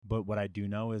But what I do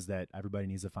know is that everybody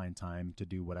needs to find time to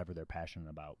do whatever they're passionate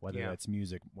about, whether that's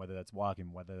music, whether that's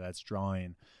walking, whether that's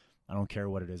drawing. I don't care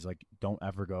what it is. Like, don't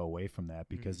ever go away from that,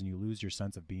 because then you lose your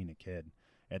sense of being a kid.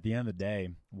 At the end of the day,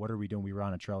 what are we doing? We were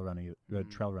on a trail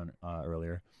run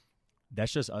earlier.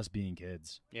 That's just us being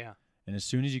kids. Yeah. And as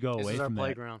soon as you go away from that,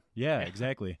 playground. yeah,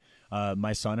 exactly.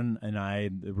 My son and I,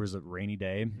 it was a rainy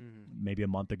day, maybe a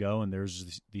month ago, and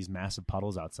there's these massive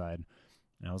puddles outside.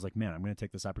 And I was like, man, I'm going to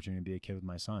take this opportunity to be a kid with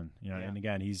my son. You know, and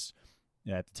again,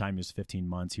 at the time he was 15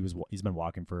 months. He's been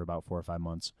walking for about 4 or 5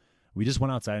 months. We just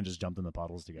went outside and just jumped in the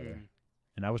puddles together.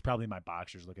 And I was probably in my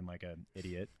boxers looking like an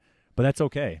idiot, but that's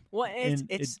okay. Well,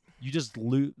 you just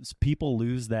lose. People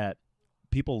lose that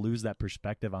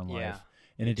perspective on life.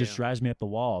 And it just drives me up the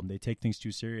wall. They take things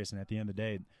too serious. And at the end of the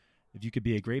day, if you could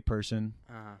be a great person,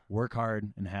 work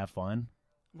hard, and have fun,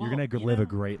 you're going to live a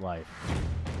great life.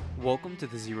 Welcome to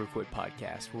the Zero Quit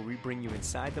Podcast, where we bring you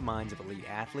inside the minds of elite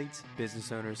athletes,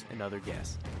 business owners, and other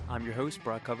guests. I'm your host,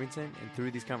 Brock Covington, and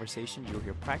through these conversations, you'll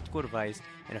hear practical advice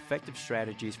and effective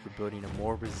strategies for building a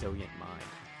more resilient mind.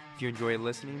 If you enjoy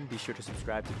listening, be sure to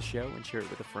subscribe to the show and share it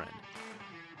with a friend.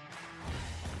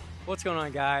 What's going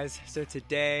on, guys? So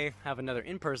today, I have another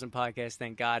in-person podcast,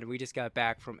 thank God. We just got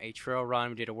back from a trail run.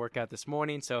 We did a workout this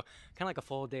morning, so kind of like a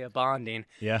full day of bonding.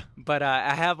 Yeah. But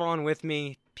I have on with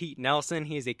me Pete Nelson.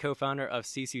 He is a co-founder of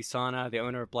Sisu Sauna, the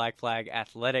owner of Black Flag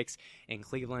Athletics in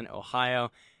Cleveland,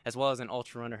 Ohio, as well as an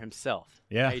ultra runner himself.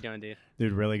 Yeah. How you doing, dude?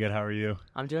 Dude, really good. How are you?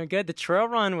 I'm doing good. The trail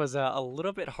run was a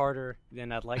little bit harder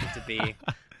than I'd like it to be,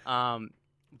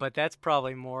 but that's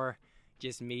probably more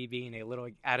just me being a little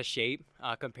out of shape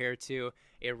compared to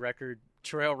a record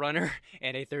trail runner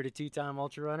and a 32-time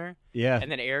ultra runner. Yeah.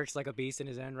 And then Eric's like a beast in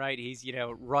his own right. He's,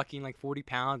 rucking like 40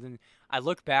 pounds. And I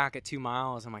look back at 2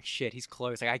 miles. I'm like, shit, he's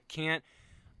close. Like,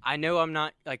 I know I'm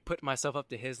not like putting myself up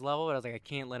to his level, but I was like, I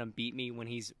can't let him beat me when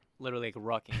he's literally like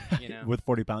rucking, with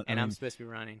 40 pounds. And I'm supposed to be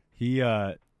running.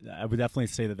 I would definitely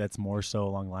say that that's more so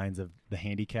along the lines of the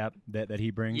handicap that he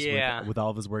brings with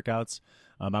all of his workouts.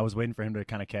 I was waiting for him to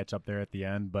kind of catch up there at the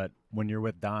end, but when you're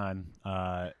with Don,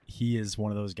 he is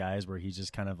one of those guys where he's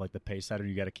just kind of like the pace setter.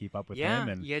 You got to keep up with him,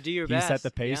 and do your he best. set the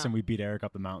pace, and we beat Eric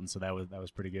up the mountain, so that was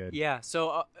pretty good. Yeah, so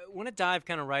I want to dive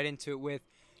kind of right into it with,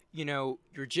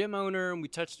 your gym owner, and we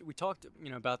talked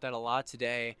about that a lot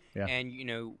today, and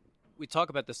we talk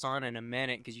about the sauna in a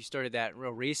minute because you started that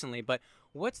real recently. But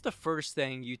what's the first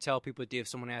thing you tell people to do if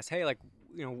someone asks, hey, like,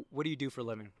 what do you do for a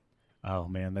living? Oh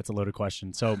man, that's a loaded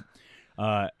question. So,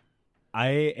 I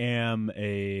am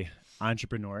a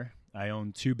entrepreneur. I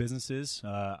own 2 businesses.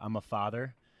 I'm a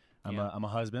father. I'm a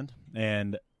husband.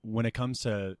 And when it comes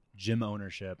to gym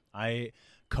ownership, I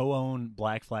co-own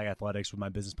Black Flag Athletics with my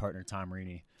business partner, Tom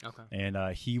Reaney. Okay.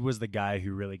 And he was the guy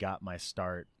who really got my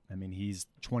start. I mean, he's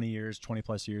 20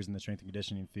 plus years in the strength and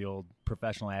conditioning field,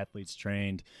 professional athletes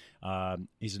trained.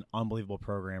 He's an unbelievable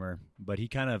programmer, but he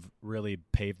kind of really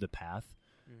paved the path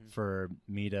for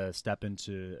me to step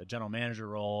into a general manager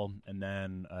role and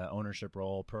then ownership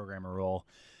role, programmer role.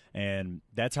 And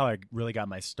that's how I really got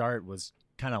my start, was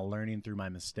kind of learning through my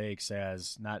mistakes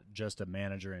as not just a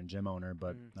manager and gym owner,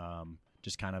 but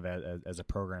just kind of as a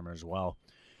programmer as well.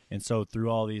 And so through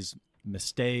all these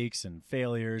mistakes and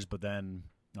failures, but then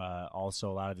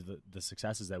also a lot of the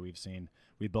successes that we've seen,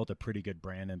 we built a pretty good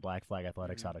brand in Black Flag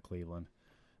Athletics out of Cleveland.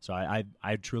 So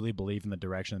I truly believe in the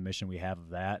direction and mission we have of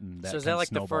that. And so is that like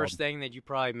the first thing that you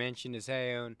probably mentioned is,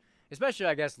 hey, especially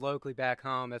I guess locally back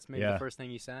home, that's maybe the first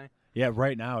thing you say? Yeah,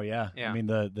 right now, yeah. I mean,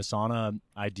 the sauna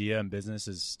idea and business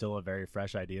is still a very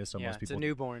fresh idea. So most people, it's a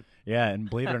newborn. Yeah, and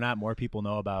believe it or not, more people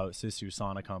know about Sisu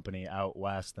Sauna Company out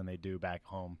west than they do back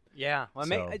home. Yeah, well,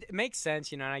 it makes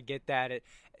sense, and I get that.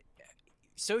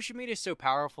 Social media is so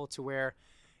powerful to where,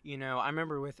 I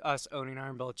remember with us owning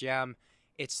Iron Belt Gym,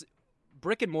 it's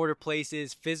brick and mortar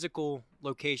places, physical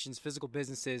locations, physical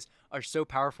businesses are so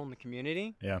powerful in the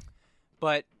community. Yeah.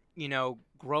 But,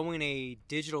 growing a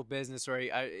digital business or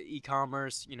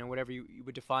e-commerce, whatever you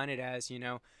would define it as,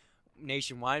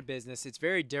 nationwide business, it's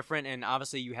very different. And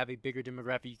obviously you have a bigger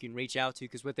demographic you can reach out to,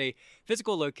 because with a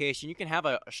physical location, you can have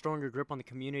a stronger grip on the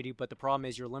community. But the problem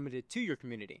is you're limited to your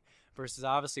community versus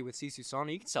obviously with Sisu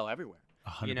Sauna, you can sell everywhere.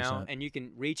 100%. And you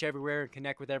can reach everywhere and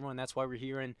connect with everyone. That's why we're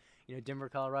here in, Denver,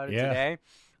 Colorado today.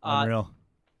 Unreal.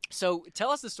 So tell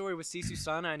us the story with Sisu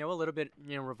Sauna. I know a little bit,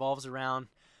 revolves around,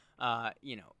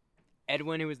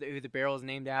 Edwin, who the barrel is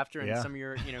named after, and some of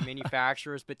your,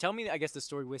 manufacturers. But tell me, I guess, the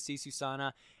story with Sisu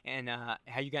Sauna and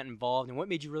how you got involved and what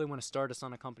made you really want to start a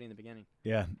sauna company in the beginning.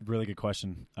 Yeah, really good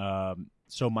question.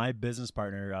 So my business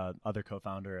partner, other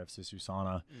co-founder of Sisu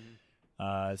Sauna,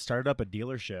 started up a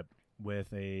dealership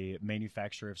with a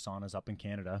manufacturer of saunas up in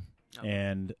Canada. Okay.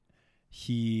 And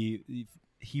he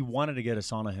wanted to get a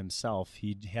sauna himself.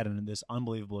 He had this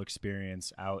unbelievable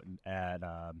experience out at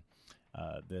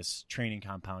this training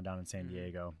compound down in San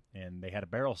Diego, and they had a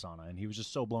barrel sauna, and he was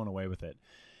just so blown away with it.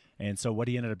 And so what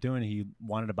he ended up doing, he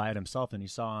wanted to buy it himself, and he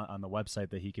saw on the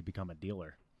website that he could become a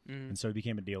dealer. And so he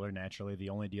became a dealer, naturally, the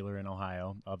only dealer in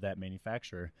Ohio of that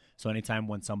manufacturer. So anytime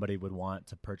when somebody would want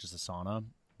to purchase a sauna,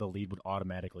 the lead would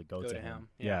automatically go to him.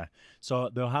 Yeah. So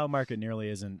the Ohio market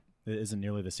isn't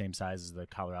nearly the same size as the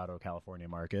Colorado, California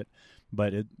market,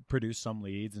 but it produced some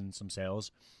leads and some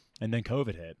sales. And then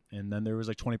COVID hit, and then there was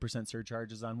like 20%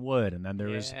 surcharges on wood, and then there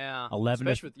was 11.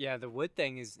 Especially with, the wood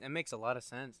thing it makes a lot of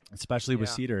sense, especially with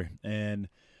cedar, and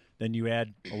then you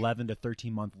add 11 to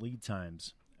 13 month lead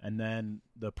times, and then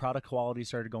the product quality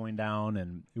started going down,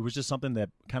 and it was just something that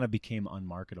kind of became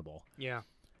unmarketable. Yeah.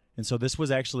 And so this was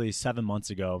actually 7 months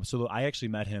ago. So I actually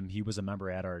met him. He was a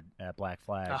member at Black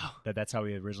Flag. That's how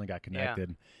we originally got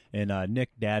connected. Yeah. And Nick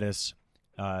Daddis,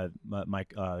 my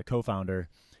co-founder,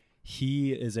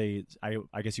 he is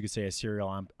I guess you could say a serial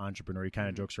entrepreneur. He kind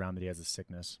of jokes around that he has a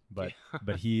sickness, but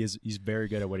he's very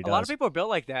good at what he does. A lot of people are built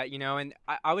like that, and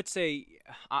I would say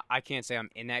I can't say I'm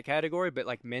in that category, but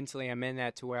like mentally I'm in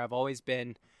that to where I've always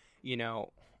been,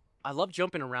 I love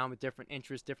jumping around with different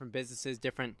interests, different businesses,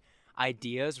 different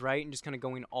ideas, right? And just kind of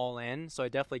going all in. So I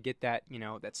definitely get that,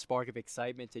 that spark of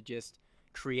excitement to just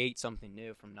create something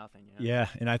new from nothing. Yeah,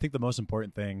 and I think the most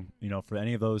important thing, for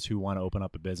any of those who want to open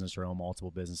up a business or own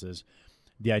multiple businesses,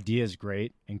 the idea is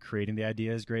great, and creating the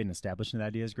idea is great, and establishing the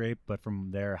idea is great, but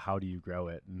from there, how do you grow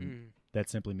it? And that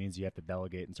simply means you have to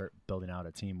delegate and start building out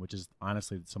a team, which is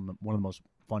honestly one of the most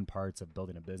fun parts of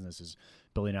building a business is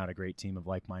building out a great team of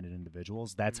like-minded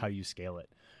individuals. That's how you scale it.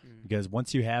 Because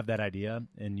once you have that idea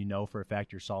and for a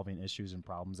fact you're solving issues and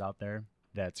problems out there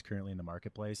that's currently in the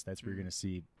marketplace, that's where you're going to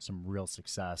see some real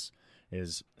success,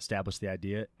 is establish the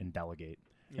idea and delegate.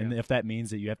 Yeah. And if that means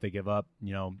that you have to give up,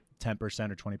 10%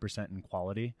 or 20% in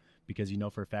quality because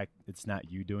for a fact it's not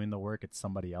you doing the work, it's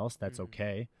somebody else, that's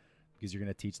okay, because you're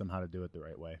going to teach them how to do it the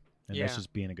right way. And that's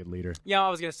just being a good leader. Yeah, I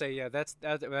was going to say,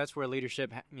 that's where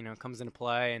leadership, comes into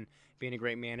play, and being a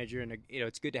great manager. And,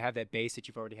 it's good to have that base that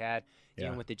you've already had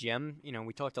dealing with the gym.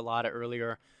 We talked a lot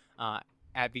earlier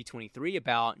at V23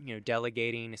 about,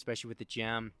 delegating, especially with the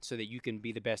gym, so that you can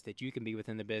be the best that you can be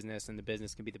within the business, and the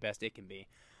business can be the best it can be.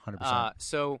 100%.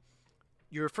 So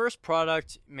your first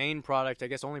main product, I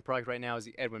guess only product right now, is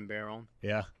the Edwin barrel.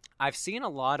 Yeah. I've seen a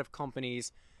lot of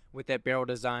companies with that barrel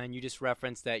design. You just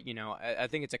referenced that, I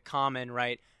think it's a common,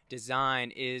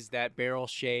 design is that barrel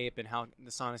shape and how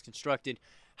the sauna is constructed.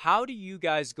 How do you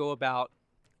guys go about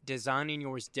designing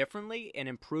yours differently and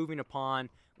improving upon,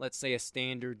 let's say, a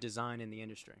standard design in the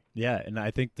industry? Yeah, and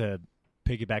I think to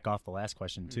piggyback off the last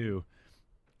question too,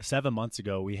 7 months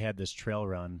ago we had this trail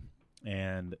run,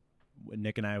 and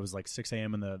Nick and I, was like 6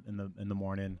 a.m. in the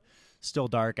morning, still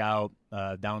dark out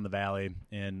down in the valley,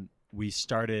 and we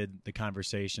started the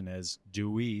conversation as,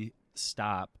 do we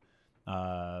stop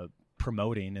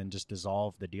promoting and just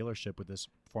dissolve the dealership with this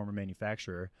former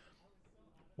manufacturer,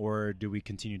 or do we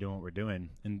continue doing what we're doing?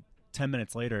 And 10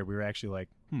 minutes later, we were actually like,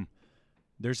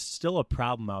 there's still a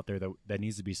problem out there that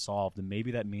needs to be solved, and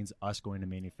maybe that means us going to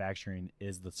manufacturing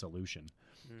is the solution.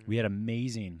 We had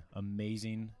amazing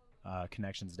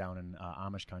connections down in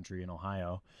Amish country in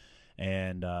Ohio,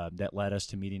 and that led us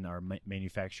to meeting our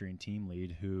manufacturing team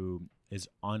lead, who is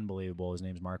unbelievable. His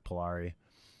name's Mark Polari,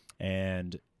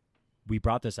 and we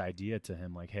brought this idea to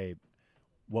him, like, hey,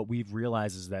 what we've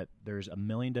realized is that there's a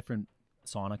million different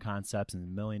sauna concepts and a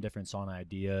million different sauna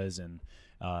ideas and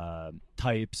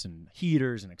types and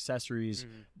heaters and accessories.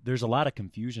 There's a lot of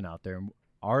confusion out there.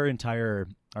 Our entire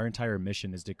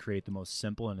mission is to create the most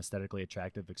simple and aesthetically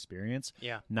attractive experience,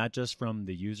 not just from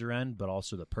the user end, but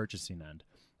also the purchasing end.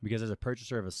 Because as a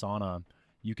purchaser of a sauna,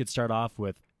 you could start off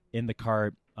with in the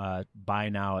cart, buy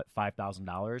now at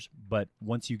 $5,000, but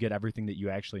once you get everything that you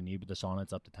actually need with the sauna,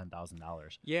 it's up to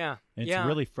 $10,000. Yeah, and it's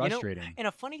really frustrating. And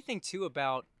a funny thing too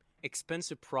about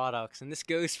expensive products, and this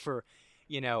goes for,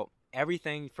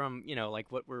 everything from,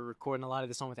 like what we're recording a lot of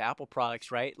this on with Apple products,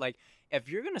 right? Like, if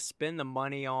you're going to spend the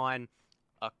money on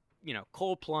a,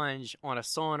 cold plunge, on a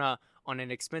sauna, on an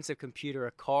expensive computer,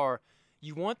 a car,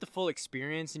 you want the full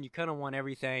experience, and you kind of want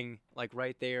everything like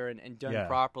right there and done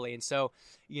properly. And so,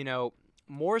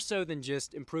 more so than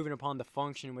just improving upon the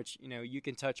function, which, you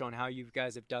can touch on how you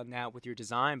guys have done that with your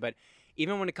design, but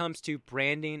even when it comes to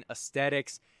branding,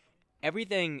 aesthetics,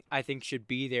 everything I think should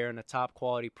be there in a top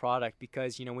quality product,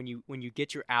 because when you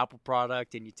get your Apple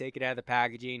product and you take it out of the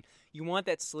packaging, you want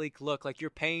that sleek look, like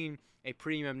you're paying a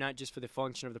premium not just for the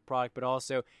function of the product, but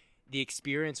also the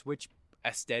experience, which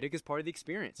aesthetic is part of the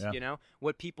experience. Yeah. You know,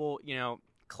 what people,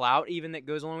 clout even that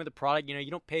goes along with the product.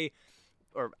 You don't pay,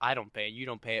 or I don't pay, you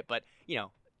don't pay it, but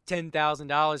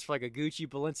 $10,000 for like a Gucci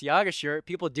Balenciaga shirt.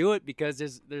 People do it because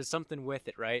there's something with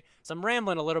it, right? So I'm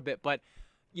rambling a little bit, but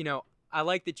I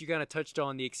like that you kind of touched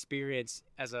on the experience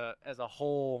as a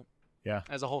whole. Yeah.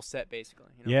 As a whole set, basically.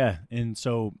 Yeah, and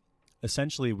so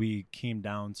essentially we came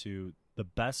down to the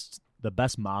best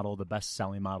model, the best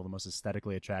selling model, the most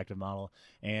aesthetically attractive model,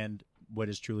 and what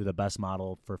is truly the best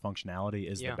model for functionality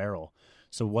is the barrel.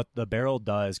 So what the barrel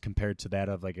does compared to that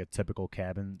of like a typical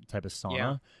cabin type of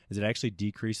sauna is it actually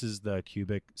decreases the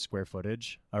cubic square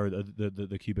footage or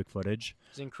the cubic footage.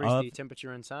 Does it increase the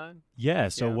temperature inside? Yeah.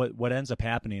 So what ends up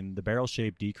happening, the barrel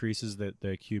shape decreases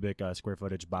the cubic square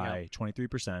footage by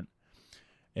 23%.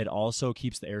 It also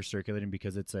keeps the air circulating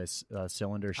because it's a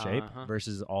cylinder shape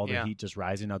versus all the heat just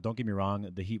rising. Now, don't get me wrong,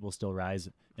 the heat will still rise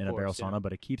in a barrel sauna,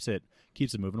 but it keeps it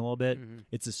moving a little bit. Mm-hmm.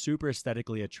 It's a super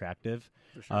aesthetically attractive.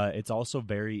 For sure. It's also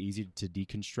very easy to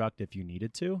deconstruct if you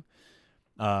needed to.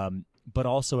 But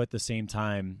also at the same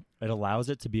time, it allows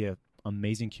it to be an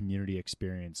amazing community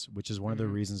experience, which is one of the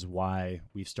reasons why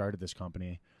we've started this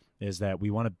company, is that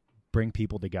we want to bring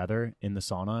people together in the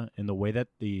sauna. And the way that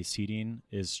the seating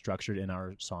is structured in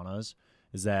our saunas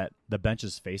is that the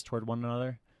benches face toward one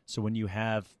another. So when you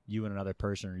have you and another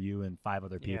person or you and 5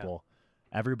 other people,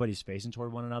 everybody's facing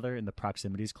toward one another and the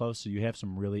proximity is close. So you have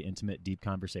some really intimate, deep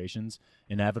conversations.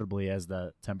 Inevitably, as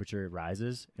the temperature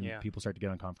rises and people start to get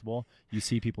uncomfortable, you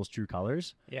see people's true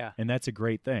colors. Yeah. And that's a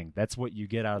great thing. That's what you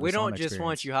get out of the sauna experience. We don't just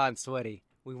want you hot and sweaty.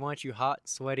 We want you hot,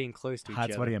 sweaty, and close to each other.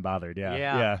 Hot, sweaty, and bothered.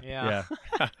 Yeah.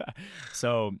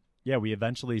 So we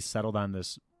eventually settled on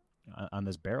this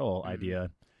barrel idea,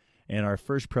 and our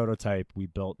first prototype we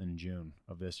built in June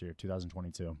of this year,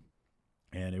 2022,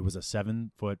 and it was a 7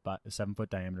 foot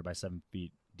diameter by 7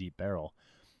 feet deep barrel,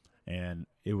 and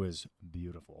it was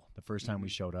beautiful. The first time we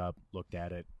showed up, looked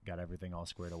at it, got everything all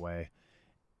squared away,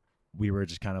 we were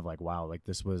just kind of like, wow, like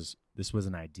this was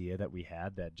an idea that we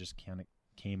had that just kind of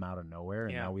came out of nowhere,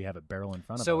 and now we have a barrel in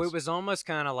front of us. So it was almost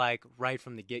kind of like right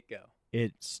from the get-go.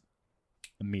 It's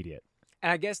immediate.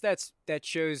 And I guess that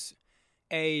shows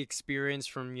experience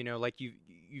from, like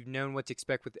you've known what to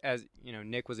expect with, as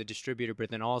Nick was a distributor,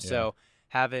 but then also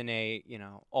having a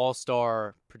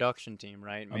all-star production team,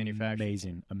 right?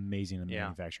 Manufacturing. Amazing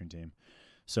manufacturing team.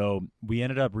 So we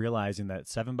ended up realizing that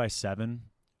 7x7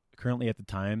 currently at the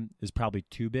time is probably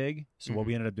too big. So what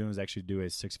we ended up doing is actually do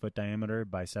a 6 foot diameter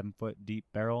by 7 foot deep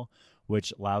barrel,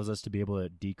 which allows us to be able to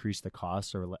decrease the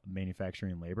cost of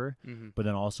manufacturing labor, but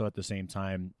then also at the same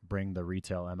time bring the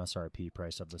retail MSRP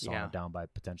price of the sauna down by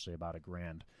potentially about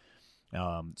 $1,000.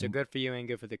 So good for you and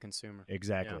good for the consumer.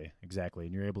 Exactly.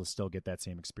 And you're able to still get that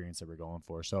same experience that we're going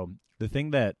for. So the thing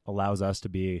that allows us to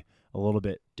be a little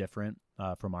bit different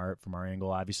from our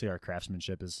angle, obviously our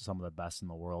craftsmanship is some of the best in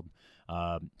the world.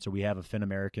 So we have a Finn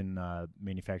American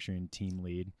manufacturing team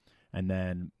lead, and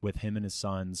then with him and his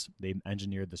sons, they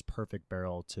engineered this perfect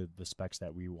barrel to the specs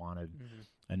that we wanted,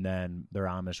 and then their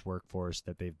Amish workforce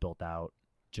that they've built out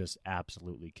just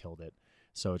absolutely killed it.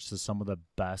 So it's just some of the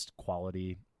best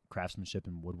quality craftsmanship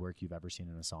and woodwork you've ever seen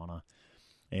in a sauna.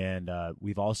 And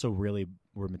we've also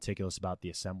we're meticulous about the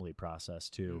assembly process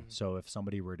too. So if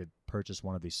somebody were to purchase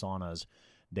one of these saunas,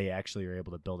 they actually are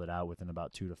able to build it out within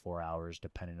about 2 to 4 hours,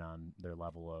 depending on their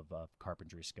level of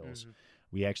carpentry skills.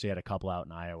 We actually had a couple out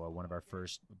in Iowa. One of our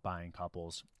first buying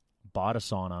couples bought a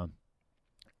sauna,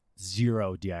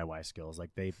 0 DIY skills.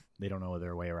 Like they don't know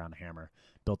their way around a hammer.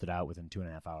 Built it out within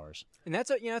 2.5 hours. And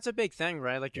that's a big thing,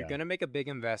 right? Like you're going to make a big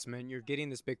investment. You're getting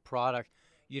this big product.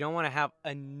 You don't want to have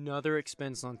another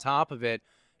expense on top of it,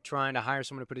 trying to hire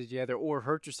someone to put it together or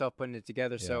hurt yourself putting it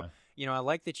together. So, I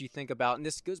like that you think about, and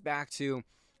this goes back to,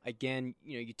 again,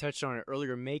 you touched on it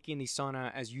earlier, making the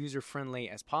sauna as user-friendly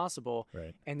as possible.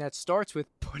 Right. And that starts with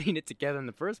putting it together in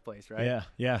the first place, right?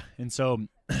 Yeah. And so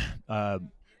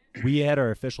we had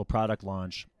our official product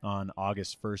launch on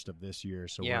August 1st of this year.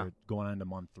 So we're going on to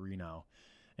month 3 now.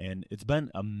 And it's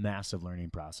been a massive learning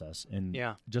process. And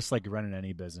just like running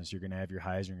any business, you're going to have your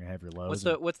highs, you're going to have your lows.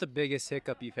 What's the biggest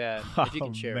hiccup you've had, if you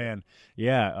can share? Man.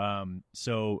 Yeah.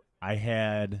 So we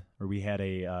had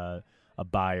a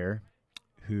buyer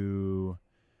who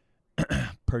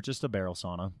purchased a barrel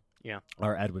sauna. Yeah.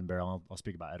 Our Edwin barrel. I'll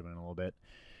speak about Edwin in a little bit.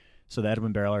 So the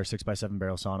Edwin barrel, our 6x7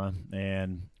 barrel sauna,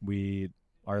 and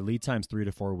our lead time's 3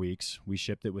 to 4 weeks. We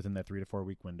shipped it within that 3 to 4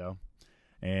 week window.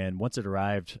 And once it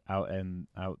arrived out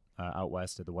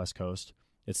west at the West Coast,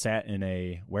 it sat in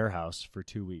a warehouse for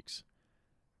 2 weeks,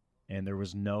 and there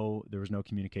was no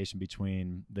communication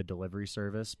between the delivery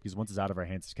service, because once it's out of our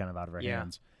hands, it's kind of out of our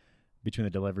hands, between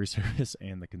the delivery service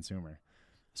and the consumer.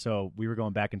 So we were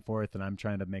going back and forth, and I'm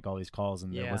trying to make all these calls,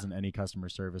 and there Yeah. wasn't any customer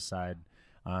service side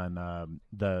on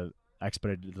the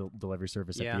expedited delivery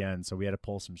service at the end. So we had to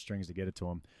pull some strings to get it to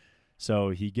him. So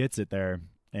he gets it there,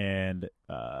 and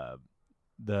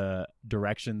the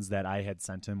directions that I had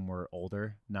sent him were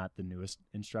older, not the newest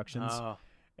instructions. Oh,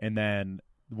 And then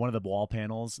one of the wall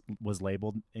panels was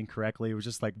labeled incorrectly. It was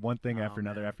just like one thing after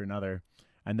another man. after another.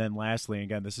 And then lastly,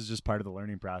 again, this is just part of the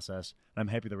learning process. And I'm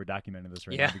happy that we're documenting this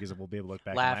right Yeah. now because we'll be able to look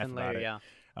back laughing and laugh later, about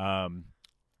yeah.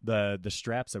 it. The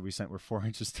straps that we sent were 4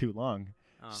 inches too long.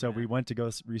 Oh, So we man. went to go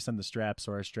resend the straps.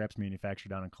 So our straps manufacturer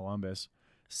down in Columbus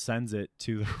sends it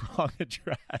to the wrong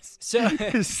address. So,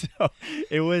 So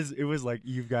it was like,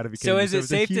 you've got to be kidding so me. is it was a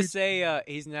safe to huge- say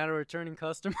he's not a returning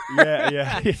customer?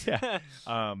 Yeah.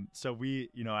 So we,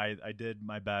 I did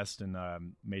my best and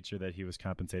made sure that he was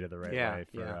compensated the right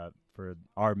way for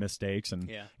our mistakes. And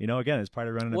Yeah. again, it's part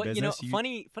of running a Well, business.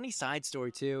 funny side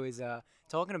story too is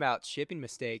talking about shipping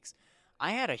mistakes.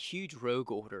 I had a huge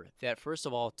Rogue order that first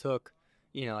of all took,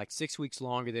 like 6 weeks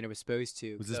longer than it was supposed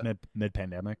to. Was this mid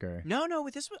pandemic or? No,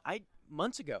 this was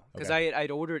months ago because Okay.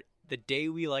 I'd ordered the day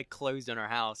we closed on our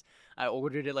house. I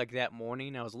ordered it that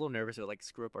morning. I was a little nervous it would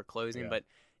screw up our closing, Yeah. but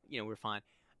we're fine.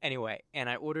 Anyway, and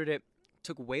I ordered it.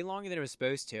 Took way longer than it was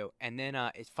supposed to, and then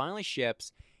it finally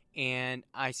ships, and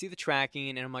I see the tracking,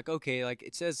 and I'm like, okay,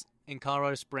 it says in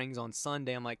Colorado Springs on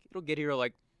Sunday. I'm like, it'll get here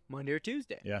Monday or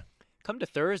Tuesday. Yeah. Come to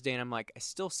Thursday, and I'm like, I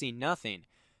still see nothing.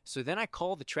 So then I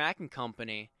call the tracking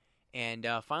company and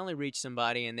finally reach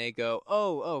somebody, and they go,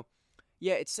 oh,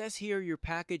 yeah, it says here your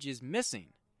package is missing.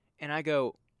 And I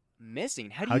go, missing?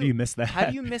 How do you miss that? How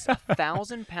do you miss a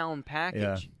 1,000-pound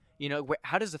package?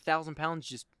 How does 1,000 pounds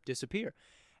just disappear?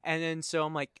 And then so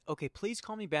I'm like, okay, please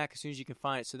call me back as soon as you can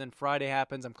find it. So then Friday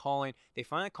happens. I'm calling. They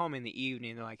finally call me in the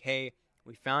evening. They're like, hey,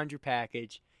 we found your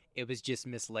package. It was just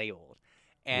mislabeled.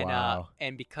 And Wow.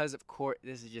 and because of course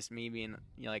this is just me being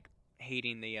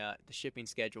hating the shipping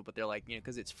schedule, but they're like,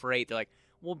 because it's freight, they're like,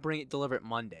 we'll deliver it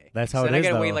Monday. That's how so it then is, I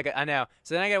gotta though. wait I know.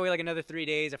 So then I gotta wait another 3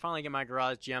 days. I finally get my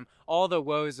garage gem. All the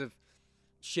woes of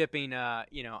shipping, I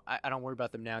don't worry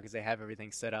about them now because they have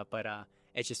everything set up. But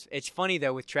it's funny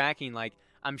though with tracking.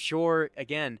 I'm sure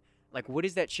again, what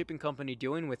is that shipping company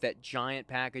doing with that giant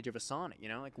package of a Sonic?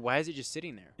 Why is it just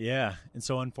sitting there? Yeah, and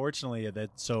so unfortunately,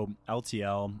 so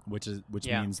LTL, which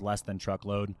Yeah. means less than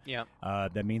truckload. Yeah.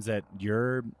 That means that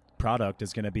your product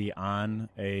is going to be on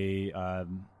a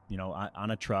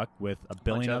on a truck with a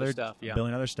billion of other other stuff, yeah.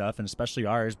 billion other stuff, and especially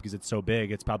ours because it's so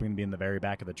big, it's probably going to be in the very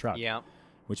back of the truck. Yeah.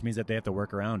 Which means that they have to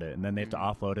work around it, and then they have to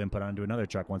offload it and put it onto another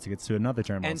truck once it gets to another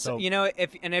terminal. And so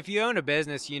if you own a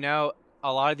business,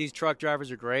 a lot of these truck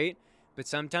drivers are great, but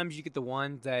sometimes you get the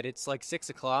ones that it's 6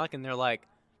 o'clock and they're like,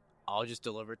 I'll just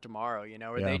deliver it tomorrow, or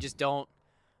Yeah. they just don't.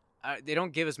 They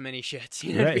don't give us many shits,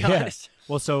 to Right, be yeah. honest.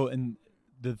 Well, so and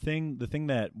the thing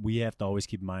that we have to always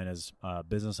keep in mind as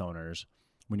business owners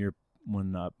when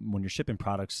you're shipping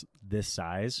products this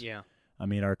size. Yeah. I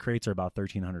mean, our crates are about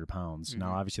 1,300 pounds. Mhm.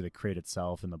 Now, obviously, the crate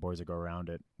itself and the boards that go around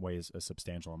it weighs a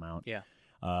substantial amount. Yeah.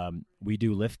 We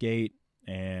do lift gate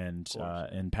and Of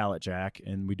course. pallet jack,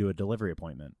 and we do a delivery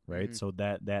appointment, right? Mhm. So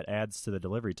that adds to the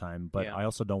delivery time. But Yeah. I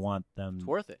also don't want them. It's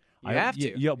worth it. You I- have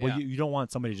yeah, to. Yeah, well, you don't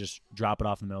want somebody to just drop it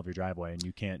off in the middle of your driveway, and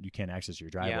you can't access your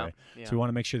driveway. Yeah. So we want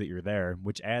to make sure that you're there,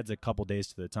 which adds a couple days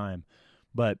to the time.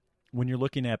 But when you're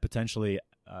looking at potentially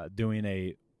doing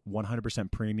a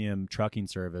 100% premium trucking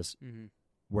service, Mhm.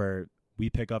 where they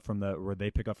pick up from the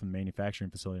manufacturing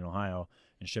facility in Ohio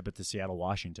and ship it to Seattle,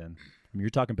 Washington, I mean, you're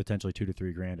talking potentially $2,000 to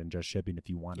 $3,000 in just shipping if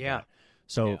you want. Yeah. That.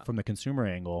 So Yeah. from the consumer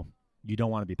angle, you don't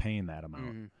want to be paying that amount.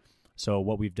 Mhm. So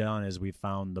what we've done is we've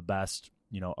found the best,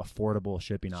 affordable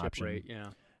shipping Ship option, rate,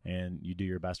 yeah. and you do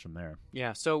your best from there.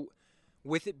 Yeah. So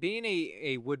with it being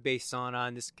a wood-based sauna,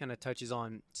 and this kind of touches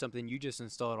on something you just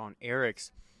installed on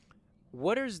Eric's,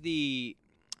 what is the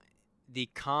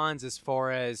cons as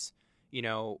far as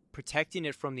protecting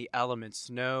it from the elements,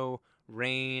 snow,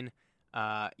 rain,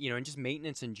 and just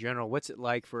maintenance in general? What's it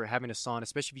like for having a sauna,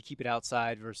 especially if you keep it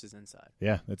outside versus inside?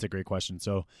 Yeah, that's a great question.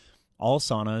 So all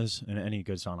saunas, and any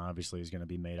good sauna obviously is going to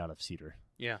be made out of cedar.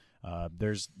 Yeah.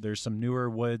 There's some newer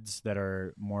woods that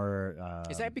are more.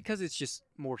 Is that because it's just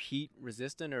more heat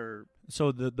resistant, or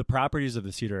So the properties of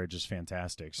the cedar are just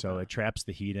fantastic. So Okay. it traps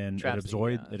the heat in. Traps the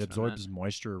heat, yeah, that's what I absorbs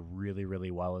moisture really, really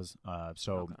well.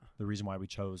 Okay. The reason why we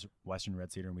chose Western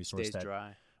red cedar and we sourced stays that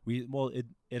dry?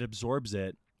 it absorbs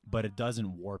it, but it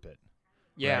doesn't warp it.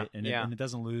 Yeah. Right? And yeah. it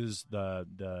doesn't lose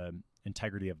the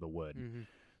integrity of the wood. Mhm.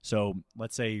 So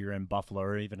let's say you're in Buffalo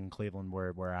or even in Cleveland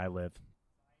where I live.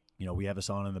 We have a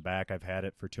sauna in the back. I've had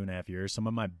it for 2.5 years. Some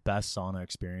of my best sauna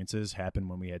experiences happened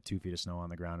when we had 2 feet of snow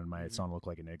on the ground and my Mhm. sauna looked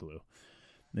like an igloo.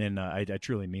 And I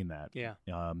truly mean that. Yeah.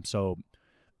 So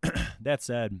that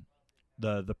said,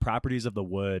 the properties of the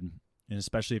wood, and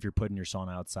especially if you're putting your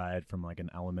sauna outside from like an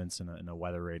elements and a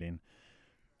weather rating,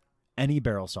 any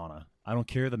barrel sauna, I don't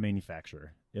care the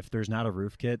manufacturer. If there's not a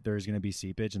roof kit, there's going to be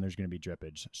seepage and there's going to be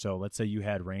drippage. So let's say you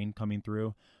had rain coming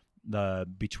through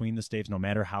between the staves, no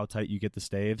matter how tight you get the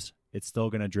staves, it's still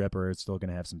going to drip or it's still going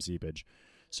to have some seepage.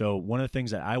 So one of the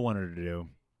things that I wanted to do,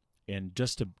 and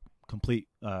just to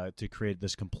create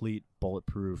this complete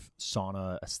bulletproof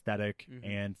sauna aesthetic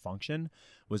and function,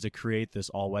 was to create this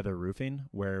all-weather roofing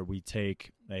where we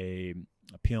take a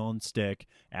peel and stick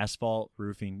asphalt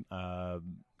roofing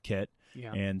kit,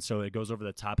 and so it goes over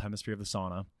the top hemisphere of the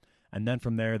sauna, and then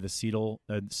from there the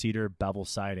cedar bevel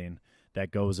siding that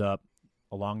goes up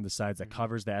along the sides that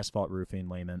covers the asphalt roofing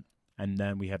layment, and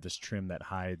then we have this trim that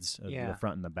hides the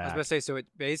front and the back. I was about to say, so it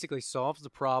basically solves the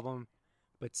problem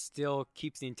but still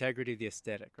keeps the integrity of the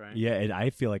aesthetic, right? Yeah, I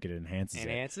feel like it enhances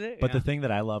it. But the thing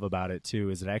that I love about it,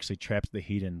 too, is it actually traps the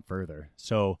heat in further.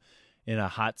 So in a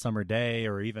hot summer day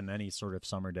or even any sort of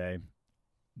summer day,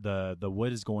 the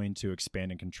wood is going to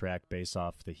expand and contract based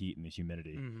off the heat and the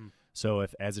humidity. So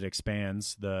as it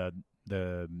expands, the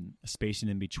spacing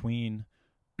in between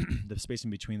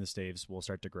the staves will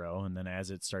start to grow, and then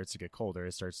as it starts to get colder,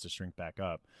 it starts to shrink back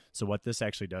up. So what this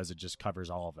actually does, it just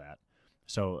covers all of that.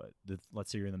 So let's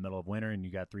say you're in the middle of winter and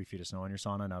you got 3 feet of snow in your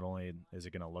sauna. Not only is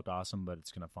it going to look awesome, but it's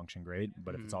going to function great.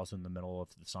 But if it's also in the middle of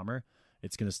the summer,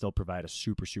 it's going to still provide a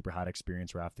super, super hot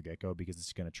experience right off the get-go because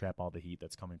it's going to trap all the heat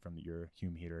that's coming from your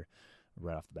hume heater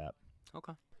right off the bat.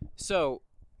 Okay. So,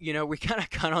 we kind of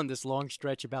got on this long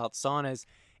stretch about saunas,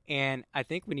 and I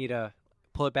think we need to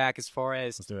pull it back as far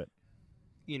as, let's do it.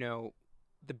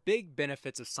 The big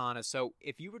benefits of saunas. So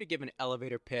if you were to give an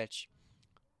elevator pitch,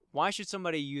 why should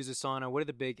somebody use a sauna? What are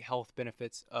the big health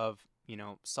benefits of,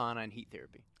 sauna and heat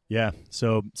therapy? Yeah,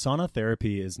 so sauna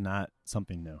therapy is not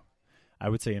something new. I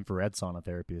would say infrared sauna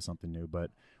therapy is something new, but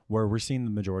where we're seeing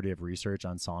the majority of research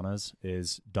on saunas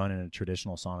is done in a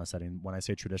traditional sauna setting. When I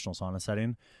say traditional sauna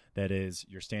setting, that is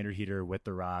your standard heater with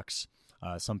the rocks.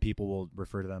 Some people will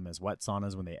refer to them as wet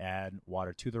saunas when they add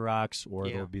water to the rocks, or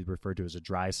they'll be referred to as a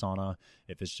dry sauna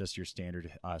if it's just your standard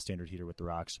heater with the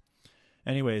rocks.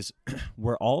 Anyways,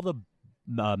 where all the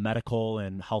medical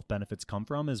and health benefits come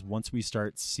from is once we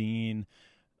start seeing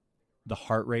the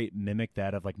heart rate mimic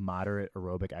that of like moderate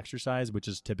aerobic exercise, which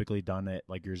is typically done at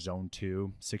like your zone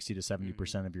 2, 60 to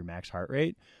 70% of your max heart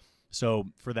rate. So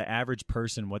for the average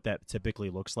person, what that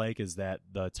typically looks like is that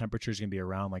the temperature is going to be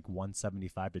around like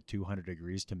 175 to 200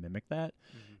 degrees to mimic that.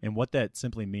 And what that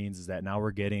simply means is that now we're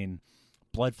getting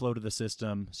blood flow to the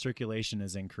system, circulation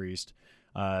is increased.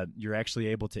 You're actually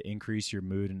able to increase your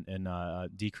mood and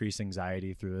decrease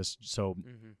anxiety through this. So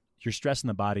you're stressing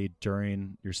the body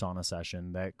during your sauna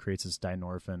session. That creates this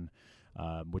dynorphin,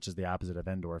 which is the opposite of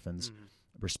endorphins,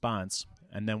 response.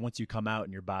 And then once you come out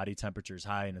and your body temperature is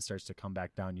high and it starts to come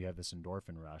back down, you have this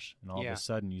endorphin rush. And all of a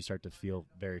sudden you start to feel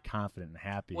very confident and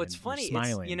happy. What's funny,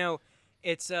 smiling.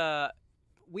 It's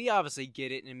we obviously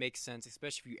get it and it makes sense,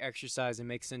 especially if you exercise, it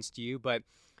makes sense to you. But,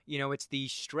 it's the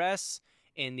stress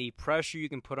and the pressure you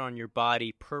can put on your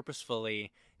body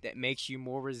purposefully that makes you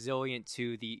more resilient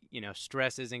to the,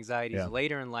 stresses, anxieties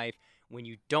later in life when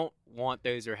you don't want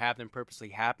those or have them purposely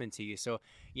happen to you. So,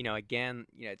 again,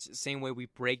 it's the same way we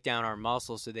break down our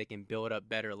muscles so they can build up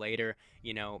better later.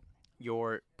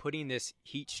 You're putting this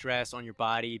heat stress on your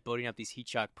body, building up these heat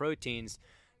shock proteins,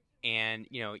 and,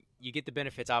 you get the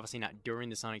benefits obviously not during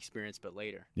the sauna experience, but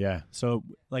later. Yeah. So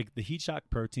like the heat shock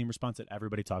protein response that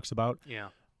everybody talks about. Yeah.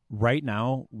 Right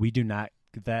now, we do not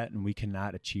get that, and we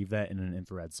cannot achieve that in an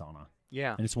infrared sauna.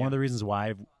 Yeah. And it's one of the reasons why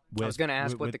I was going to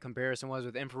ask what the comparison was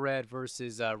with infrared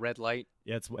versus red light.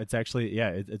 Yeah, it's actually,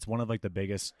 it's one of like the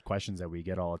biggest questions that we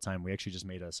get all the time. We actually just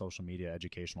made a social media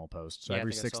educational post. So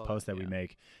every 6th post that we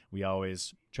make, we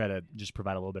always try to just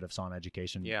provide a little bit of sauna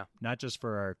education. Yeah. Not just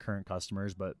for our current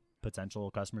customers, but potential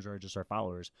customers or just our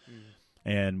followers.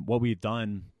 And what we've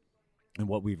done and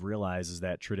what we've realized is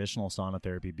that traditional sauna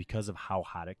therapy, because of how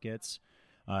hot it gets,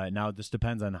 now this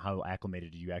depends on how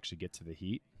acclimated you actually get to the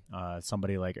heat.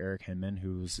 Somebody like Eric Hinman,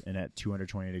 who's in at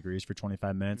 220 degrees for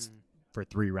 25 minutes for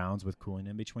 3 rounds with cooling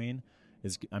in between,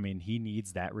 he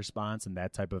needs that response and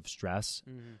that type of stress.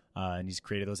 And he's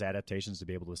created those adaptations to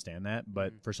be able to withstand that.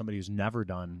 But for somebody who's never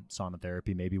done sauna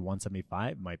therapy, maybe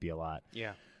 175 might be a lot.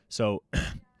 Yeah. So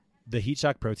the heat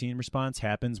shock protein response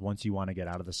happens once you want to get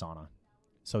out of the sauna.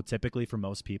 So typically for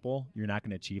most people, you're not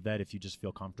going to achieve that if you just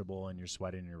feel comfortable and you're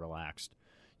sweating and you're relaxed.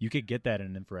 You could get that in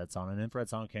an infrared sauna. An infrared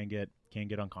sauna can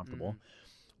get uncomfortable.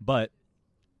 But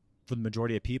for the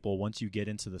majority of people, once you get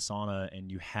into the sauna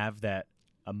and you have that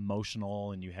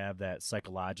emotional and you have that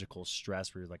psychological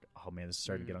stress where you're like, oh man, this is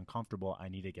starting to get uncomfortable. I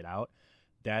need to get out.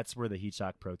 That's where the heat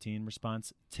shock protein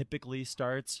response typically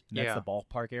starts. And that's the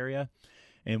ballpark area.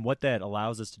 And what that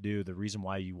allows us to do, the reason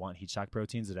why you want heat shock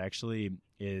proteins, it actually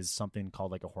is something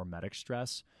called like a hormetic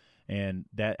stress. And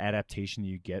that adaptation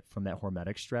you get from that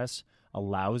hormetic stress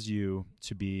allows you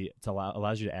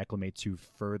allows you to acclimate to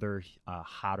further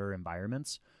hotter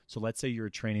environments. So let's say you're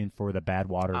training for the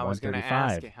Badwater 135. I was going to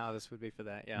ask how this would be for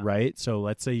that, Right? So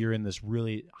let's say you're in this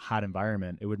really hot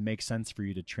environment. It would make sense for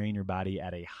you to train your body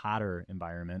at a hotter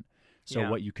environment. So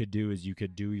what you could do is you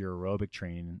could do your aerobic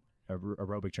training.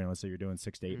 Let's say you're doing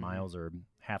 6 to 8 miles or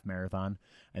half marathon,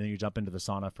 and then you jump into the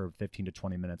sauna for 15 to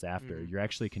 20 minutes after. You're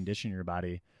actually conditioning your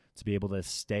body to be able to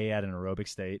stay at an aerobic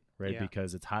state, right?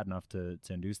 Because it's hot enough to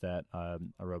induce that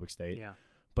aerobic state. Yeah.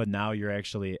 But now you're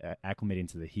actually acclimating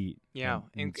to the heat. Yeah.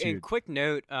 And quick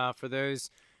note for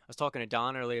those, I was talking to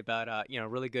Don earlier about,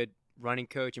 really good running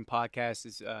coach and podcast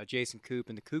is Jason Koop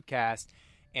and the Koopcast.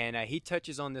 And he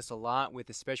touches on this a lot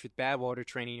especially with Badwater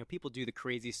training. People do the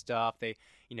crazy stuff. They,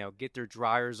 get their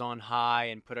dryers on high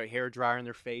and put a hair dryer in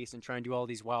their face and try and do all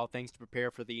these wild things to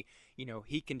prepare for the,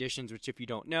 heat conditions, which if you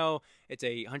don't know, it's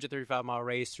a 135-mile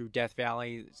race through Death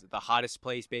Valley. It's the hottest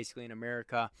place basically in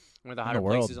America, one of the hotter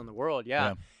places in the world.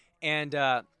 Yeah.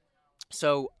 And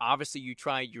so obviously you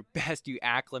try your best to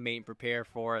acclimate and prepare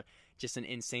for just an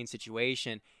insane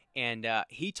situation. And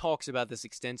he talks about this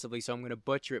extensively, so I'm going to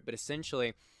butcher it. But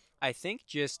essentially, I think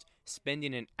just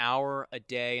spending an hour a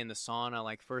day in the sauna,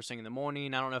 like first thing in the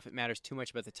morning, I don't know if it matters too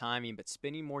much about the timing, but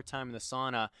spending more time in the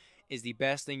sauna is the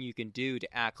best thing you can do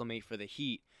to acclimate for the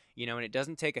heat. And it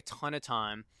doesn't take a ton of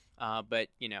time, but,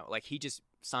 like he just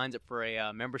signs up for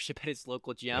a membership at his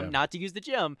local gym, not to use the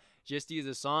gym, just to use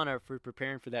the sauna for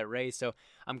preparing for that race. So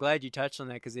I'm glad you touched on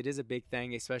that because it is a big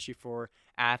thing, especially for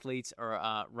athletes or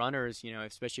runners,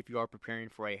 especially if you are preparing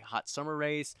for a hot summer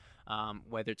race,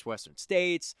 whether it's Western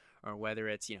States or whether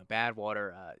it's,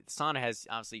 Badwater. Sauna has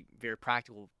obviously very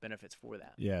practical benefits for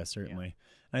that. Yeah, certainly.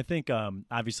 And I think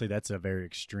obviously that's a very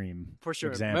extreme for sure.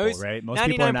 Example, right? Most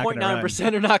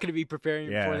 99.9% are not going to be preparing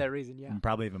for that reason. Yeah, and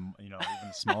probably even even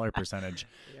a smaller percentage.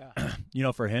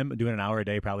 For him, doing an hour a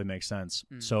day probably makes sense.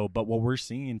 So, but what we're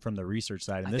seeing from the research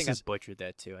side, and I think I butchered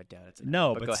that too. I doubt it's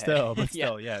no, but still,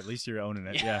 at least you're owning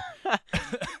it. Yeah.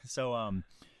 So,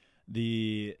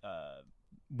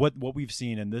 what we've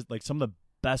seen, and this, like some of the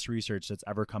best research that's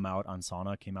ever come out on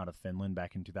sauna came out of Finland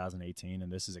back in 2018,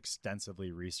 and this is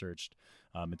extensively researched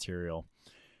material.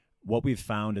 What we've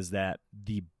found is that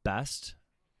the best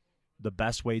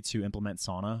way to implement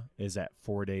sauna is at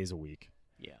 4 days a week.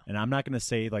 Yeah. And I'm not going to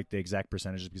say like the exact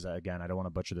percentages because, again, I don't want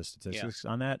to butcher the statistics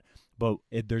on that. But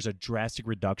there's a drastic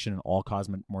reduction in all-cause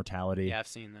mortality. Yeah, I've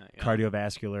seen that. Yeah.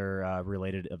 Cardiovascular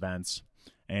related events.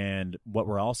 And what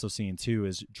we're also seeing, too,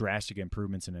 is drastic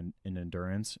improvements in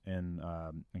endurance and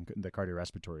in the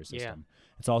cardiorespiratory system.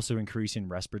 Yeah. It's also increasing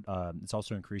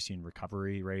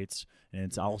recovery rates. And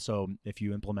it's also, if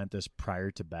you implement this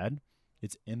prior to bed,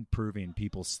 it's improving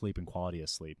people's sleep and quality of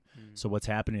sleep. So what's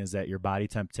happening is that your body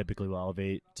temp typically will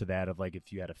elevate to that of like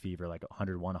if you had a fever, like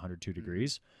 101, 102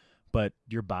 degrees. But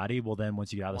your body will then,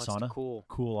 once you get out of the sauna,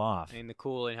 cool off. And the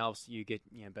cooling helps you get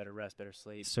better rest, better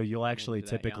sleep. So you'll actually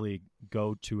typically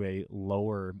go to a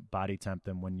lower body temp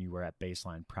than when you were at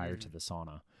baseline prior to the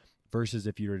sauna. Versus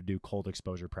if you were to do cold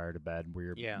exposure prior to bed,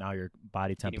 where now your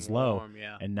body temp is low,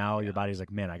 and now your body's like,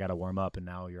 man, I got to warm up, and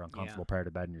now you're uncomfortable prior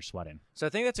to bed and you're sweating. So I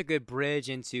think that's a good bridge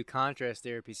into contrast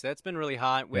therapy. So that's been really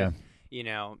hot with,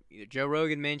 either Joe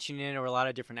Rogan mentioning it or a lot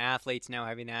of different athletes now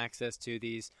having access to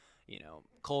these,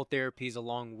 cold therapies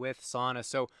along with sauna.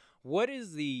 So what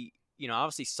is the,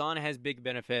 obviously sauna has big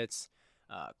benefits,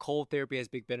 cold therapy has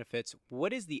big benefits.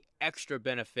 What is the extra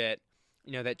benefit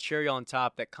that cherry on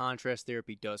top that contrast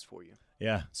therapy does for you?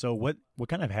 Yeah. So what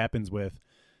kind of happens with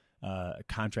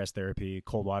contrast therapy,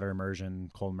 cold water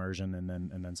immersion, cold immersion, and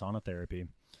then sauna therapy?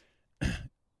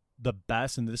 The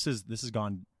best, and this has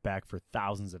gone back for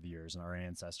thousands of years, and our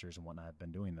ancestors and whatnot have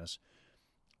been doing this.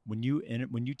 When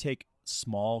you take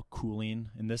small cooling,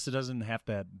 and this doesn't have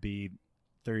to be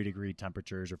 30-degree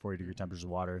temperatures or 40-degree temperatures of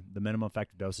water. The minimum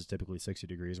effective dose is typically 60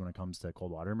 degrees when it comes to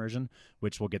cold water immersion,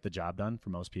 which will get the job done for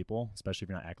most people, especially if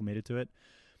you're not acclimated to it.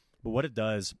 But what it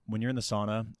does, when you're in the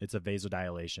sauna, it's a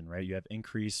vasodilation, right? You have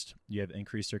increased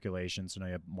circulation, so now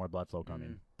you have more blood flow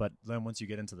coming. But then once you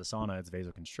get into the sauna, it's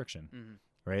vasoconstriction,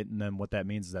 right? And then what that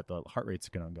means is that the heart rate's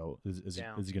going to go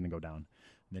going to go down.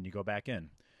 And then you go back in.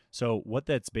 So what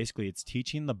that's basically, it's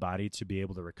teaching the body to be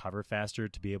able to recover faster,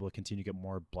 to be able to continue to get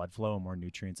more blood flow and more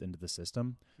nutrients into the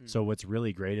system. So what's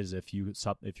really great is if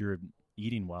you're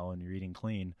eating well and you're eating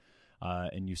clean,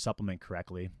 and you supplement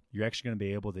correctly, you're actually going to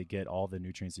be able to get all the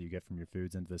nutrients that you get from your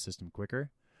foods into the system quicker.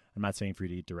 I'm not saying for you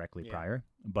to eat directly prior,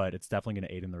 but it's definitely going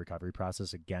to aid in the recovery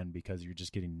process again because you're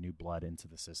just getting new blood into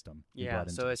the system. Yeah,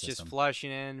 so it's just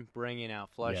flushing in, bringing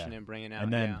out, flushing in, bringing out.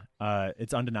 And then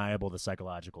it's undeniable the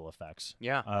psychological effects.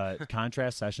 Yeah.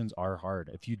 Contrast sessions are hard.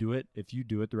 If you do it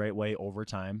the right way over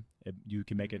time, you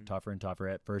can make it tougher and tougher.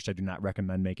 At first, I do not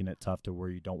recommend making it tough to where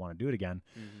you don't want to do it again.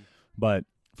 But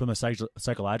from a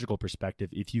psychological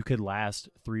perspective, if you could last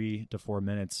 3 to 4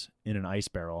 minutes in an ice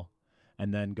barrel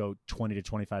and then go 20 to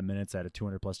 25 minutes at a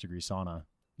 200-plus degree sauna,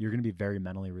 you're going to be very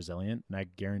mentally resilient. And I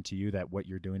guarantee you that what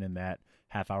you're doing in that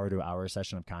half-hour to hour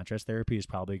session of contrast therapy is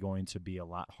probably going to be a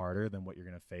lot harder than what you're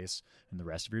going to face in the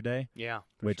rest of your day. Yeah,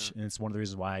 and it's one of the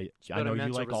reasons why I know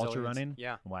you like ultra running.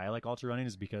 Yeah. Why I like ultra running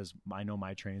is because I know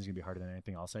my training is going to be harder than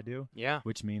anything else I do. Yeah.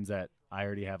 Which means that I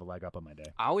already have a leg up on my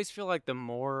day. I always feel like the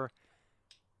more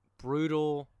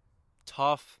brutal,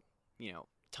 tough,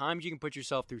 times you can put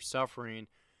yourself through suffering,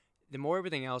 the more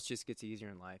everything else just gets easier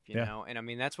in life, you know? And I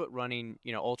mean, that's what running,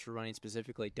 ultra running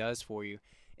specifically does for you,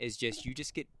 is just, you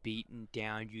just get beaten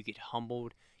down, you get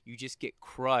humbled, you just get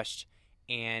crushed,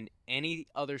 and any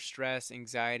other stress,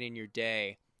 anxiety in your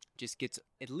day just gets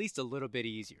at least a little bit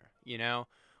easier,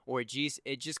 or it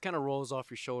just kind of rolls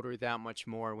off your shoulder that much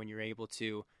more when you're able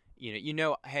to,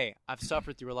 hey, I've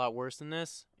suffered through a lot worse than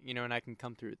this, and I can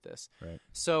come through with this. Right.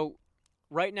 So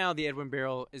right now, the Edwin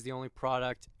Barrel is the only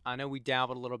product. I know we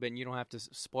dabbled a little bit, and you don't have to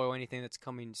spoil anything that's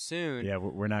coming soon. Yeah,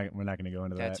 we're not going to go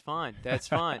into that. That's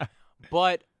fine.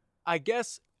 But I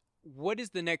guess, what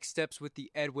is the next steps with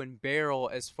the Edwin Barrel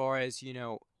as far as,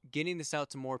 getting this out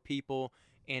to more people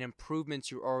and improvements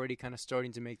you're already kind of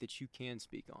starting to make that you can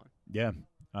speak on? Yeah.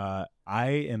 I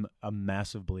am a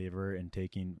massive believer in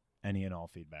taking any and all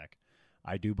feedback.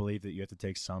 I do believe that you have to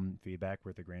take some feedback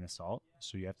with a grain of salt,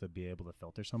 so you have to be able to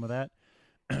filter some of that.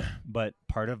 But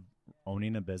part of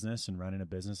owning a business and running a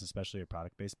business, especially a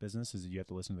product-based business, is that you have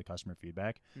to listen to the customer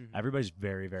feedback. Everybody's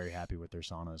very, very happy with their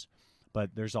saunas, but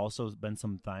there's also been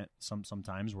some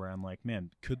times where I'm like,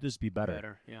 man, could this be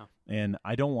better? Yeah. And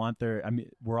I don't want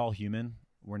we're all human.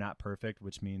 We're not perfect,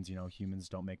 which means, humans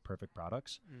don't make perfect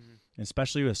products. And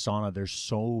especially with sauna, there's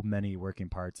so many working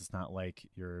parts. It's not like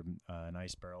you're an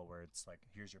ice barrel where it's like,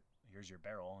 here's your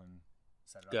barrel and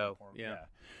set it up. Go. Yeah.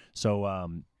 So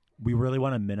we really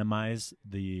want to minimize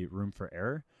the room for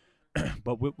error.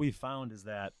 But what we found is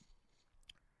that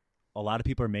a lot of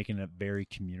people are making it very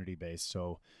community based.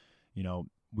 So,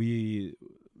 we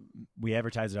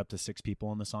advertise it up to 6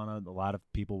 people in the sauna. A lot of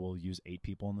people will use 8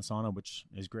 people in the sauna, which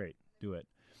is great. Do it.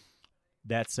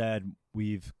 That said,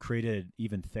 we've created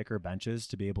even thicker benches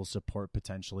to be able to support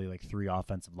potentially like 3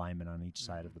 offensive linemen on each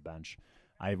side of the bench.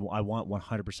 I want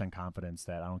 100% confidence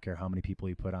that I don't care how many people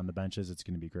you put on the benches, it's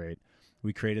going to be great.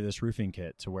 We created this roofing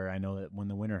kit to where I know that when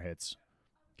the winter hits,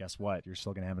 guess what? You're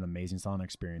still going to have an amazing sauna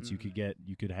experience. You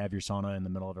could have your sauna in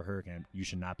the middle of a hurricane. You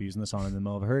should not be using the sauna in the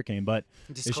middle of a hurricane, but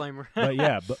disclaimer.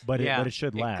 It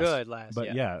should last. It could last. But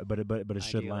it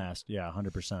should last. Yeah,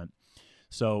 100%.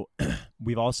 So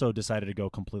we've also decided to go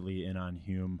completely in on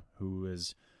Hume, who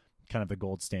is kind of the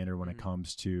gold standard when it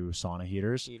comes to sauna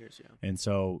heaters. And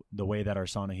so the way that our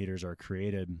sauna heaters are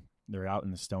created, they're out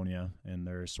in Estonia and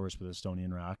they're sourced with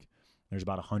Estonian rock. There's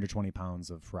about 120 pounds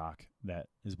of rock that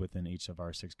is within each of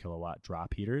our 6 kilowatt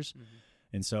drop heaters.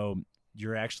 And so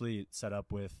you're actually set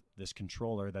up with this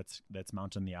controller that's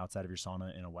mounted on the outside of your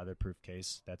sauna in a weatherproof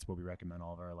case. That's what we recommend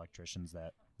all of our electricians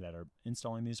that are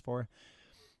installing these for.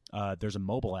 There's a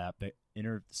mobile app that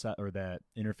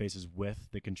interfaces with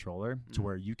the controller to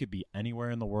where you could be anywhere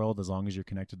in the world as long as you're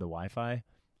connected to Wi-Fi.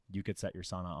 You could set your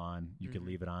sauna on. You could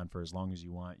leave it on for as long as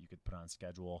you want. You could put it on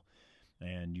schedule,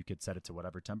 and you could set it to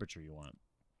whatever temperature you want.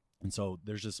 And so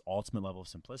there's this ultimate level of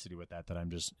simplicity with that I'm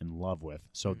just in love with.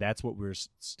 So that's what we're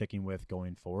sticking with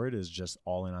going forward, is just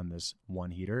all in on this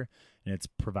one heater. And it's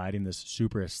providing this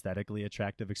super aesthetically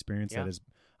attractive experience that is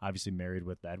obviously married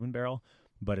with the Edwin Barrel,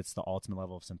 but it's the ultimate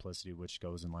level of simplicity, which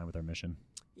goes in line with our mission.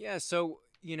 Yeah. So,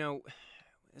 this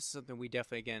is something we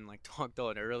definitely, again, talked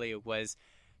about earlier, was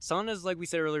saunas, like we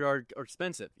said earlier, are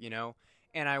expensive,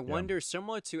 and I wonder,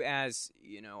 similar to as,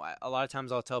 a lot of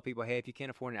times I'll tell people, hey, if you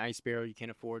can't afford an ice barrel, you can't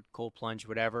afford cold plunge,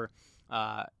 whatever,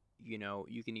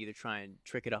 you can either try and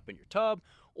trick it up in your tub,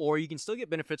 or you can still get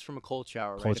benefits from a cold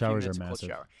shower. Cold showers are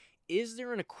massive. Is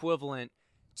there an equivalent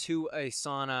to a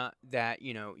sauna that,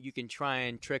 you can try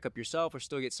and trick up yourself or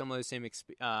still get some of the same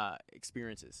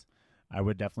experiences? I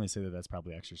would definitely say that that's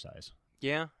probably exercise.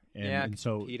 Yeah. And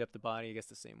so heat up the body, I guess,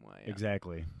 the same way. Yeah.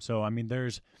 Exactly. So,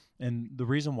 and the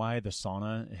reason why the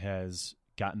sauna has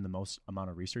gotten the most amount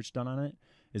of research done on it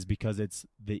is because it's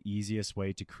the easiest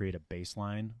way to create a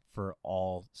baseline for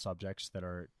all subjects that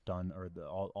are done, or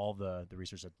all the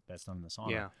research that's done in the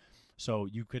sauna. Yeah. So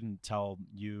you couldn't tell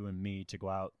you and me to go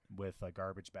out with a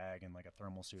garbage bag and like a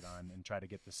thermal suit on and try to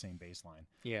get the same baseline.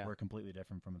 Yeah. We're completely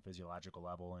different from a physiological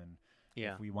level. And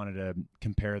Yeah. if we wanted to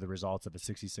compare the results of a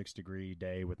 66-degree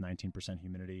day with 19%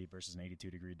 humidity versus an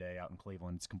 82-degree day out in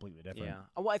Cleveland, it's completely different. Yeah.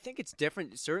 Well, I think it's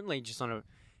different. Certainly, just if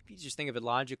you just think of it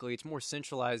logically, it's more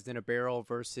centralized in a barrel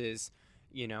versus,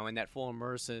 in that full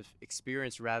immersive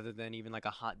experience rather than even like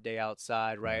a hot day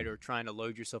outside, right? Or trying to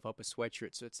load yourself up with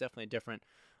sweatshirt. So it's definitely a different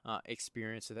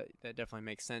experience. So that definitely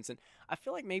makes sense. And I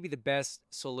feel like maybe the best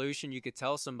solution you could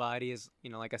tell somebody is,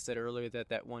 like I said earlier,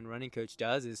 that one running coach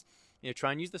does is,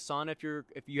 try and use the sauna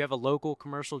if you have a local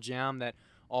commercial gym that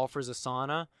offers a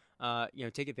sauna.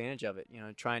 Take advantage of it.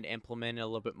 Trying to implement it a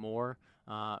little bit more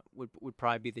would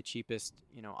probably be the cheapest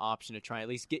option to try at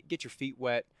least get your feet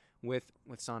wet with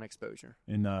sauna exposure.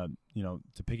 And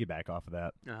to piggyback off of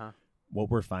that, Uh-huh. what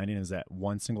we're finding is that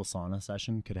one single sauna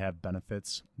session could have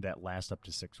benefits that last up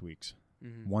to 6 weeks.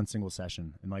 Mm-hmm. One single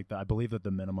session, and I believe that the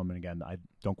minimum, and again, I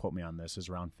don't quote me on this, is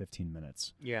around 15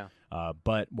 minutes. Yeah.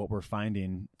 But what we're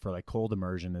finding for like cold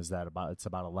immersion is that it's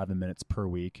about 11 minutes per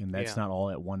week, and that's not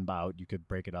all at one bout. You could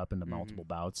break it up into multiple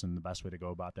bouts, and the best way to go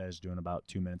about that is doing about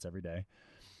 2 minutes every day.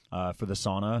 For the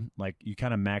sauna, like you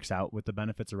kind of max out with the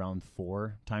benefits around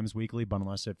 4 times weekly, but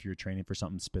unless if you're training for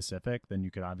something specific, then you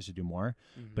could obviously do more.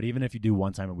 Mm-hmm. But even if you do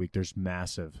 1 time a week, there's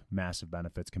massive, massive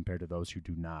benefits compared to those who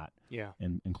do not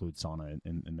include sauna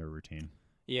in their routine.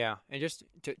 Yeah, and just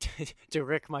to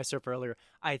Rick myself earlier,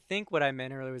 I think what I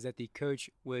meant earlier was that the coach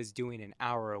was doing an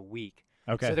hour a week.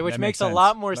 Okay, so which that makes a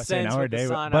lot more sense an hour with a day,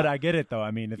 the sauna. But I get it though.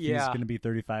 I mean, if he's going to be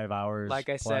 35 hours, like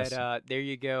I plus, said, there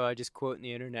you go. I just quoting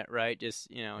the internet, right? Just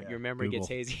your memory Google. gets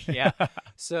hazy. Yeah.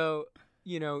 So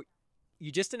you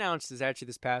just announced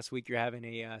this past week you're having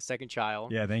a second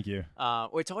child. Yeah, thank you.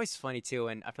 Well, it's always funny too,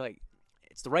 and I feel like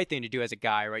it's the right thing to do as a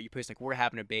guy, right? You post like we're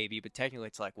having a baby, but technically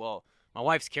it's like, well, my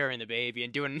wife's carrying the baby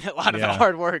and doing a lot of the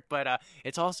hard work, but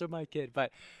it's also my kid.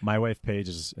 But my wife Paige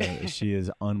is she is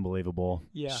unbelievable.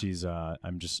 Yeah, she's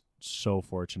I'm just so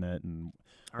fortunate, and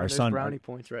our son brownie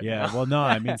points right now. Yeah, well, no,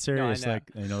 I mean serious. No, I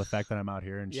like the fact that I'm out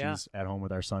here and she's at home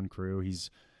with our son Crew. He's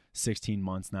 16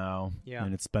 months now,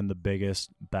 and it's been the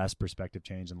best perspective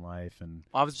change in life. And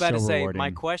I was about to say, rewarding.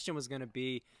 my question was going to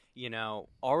be,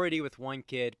 already with one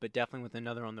kid, but definitely with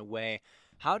another on the way.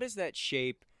 How does that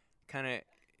shape kind of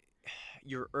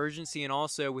your urgency, and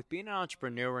also with being an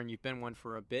entrepreneur, and you've been one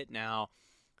for a bit now,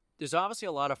 there's obviously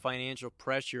a lot of financial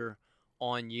pressure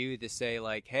on you to say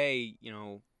like, hey,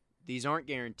 these aren't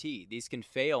guaranteed. These can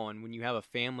fail. And when you have a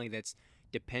family that's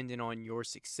dependent on your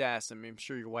success, I mean, I'm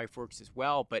sure your wife works as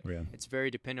well, but it's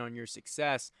very dependent on your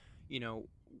success.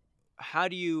 How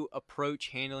do you approach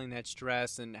handling that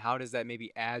stress, and how does that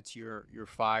maybe add to your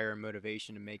fire and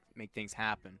motivation to make things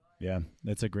happen? Yeah,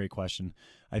 that's a great question.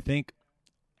 I think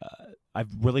I've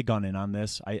really gone in on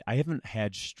this. I haven't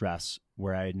had stress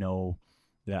where I know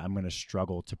that I'm going to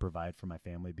struggle to provide for my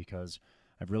family, because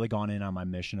I've really gone in on my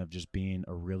mission of just being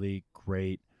a really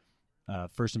great,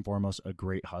 first and foremost, a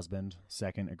great husband.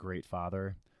 Second, a great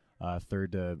father.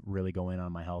 Third, to really go in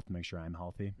on my health to make sure I'm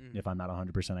healthy. If I'm not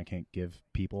 100%, I can't give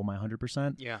people my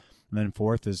 100%. Yeah. And then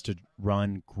fourth is to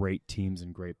run great teams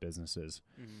and great businesses.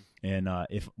 And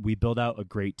if we build out a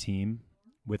great team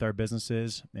with our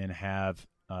businesses and have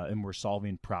and we're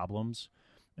solving problems,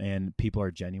 and people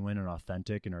are genuine and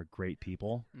authentic and are great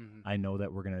people, I know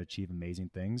that we're going to achieve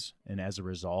amazing things. And as a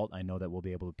result, I know that we'll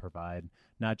be able to provide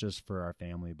not just for our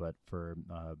family, but for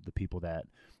the people that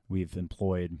we've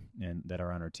employed and that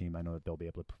are on our team. I know that they'll be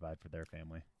able to provide for their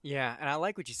family. Yeah, and I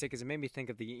like what you said, because it made me think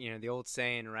of the old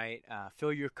saying, right?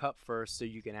 Fill your cup first so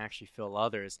you can actually fill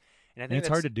others. And I think it's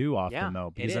hard to do often,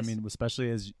 though, because I mean, especially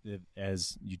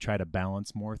as you try to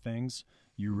balance more things,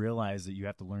 you realize that you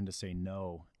have to learn to say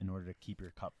no in order to keep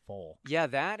your cup full. Yeah,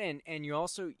 that and you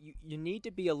also you need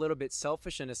to be a little bit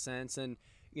selfish in a sense. And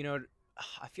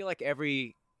I feel like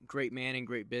every great man and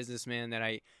great businessman that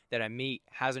I meet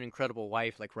has an incredible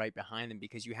wife like right behind them,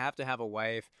 because you have to have a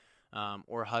wife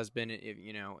or a husband,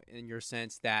 in your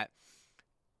sense, that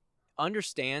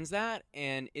understands that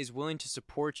and is willing to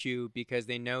support you, because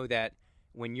they know that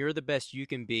when you're the best you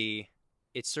can be,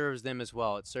 it serves them as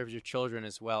well. It serves your children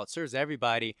as well. It serves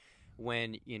everybody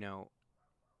when,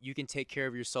 you can take care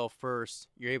of yourself first.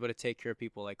 You're able to take care of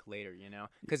people like later,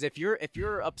 because if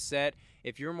you're upset,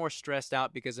 if you're more stressed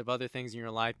out because of other things in your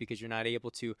life, because you're not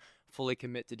able to fully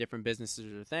commit to different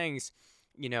businesses or things,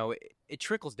 it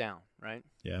trickles down, right?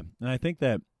 Yeah. And I think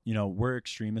that, we're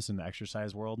extremists in the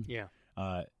exercise world. Yeah.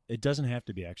 It doesn't have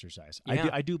to be exercise. Yeah.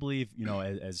 I do believe,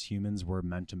 as humans, we're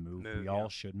meant to move. We all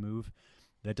should move.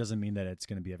 That doesn't mean that it's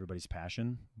going to be everybody's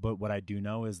passion. But what I do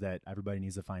know is that everybody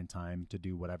needs to find time to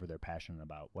do whatever they're passionate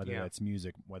about, whether that's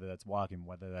music, whether that's walking,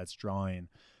 whether that's drawing.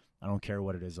 I don't care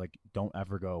what it is. Like, don't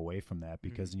ever go away from that,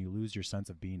 because then you lose your sense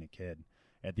of being a kid.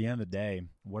 At the end of the day,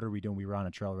 what are we doing? We were on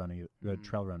a trail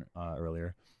run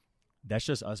earlier. That's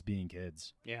just us being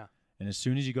kids. Yeah. And as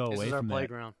soon as you go away from that,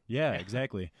 playground. Yeah,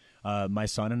 exactly. My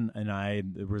son and I,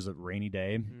 it was a rainy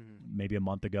day, maybe a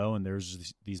month ago, and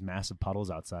there's these massive puddles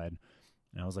outside.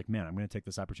 And I was like, man, I'm going to take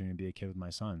this opportunity to be a kid with my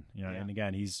son. And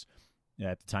again,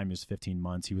 at the time he was 15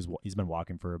 months. He's been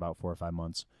walking for about 4 or 5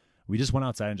 months. We just went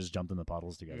outside and just jumped in the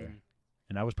puddles together.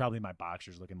 And I was probably in my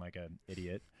boxers looking like an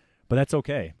idiot, but that's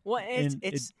okay. Well,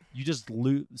 you just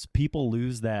lose. People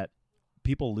lose that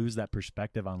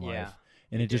perspective on life.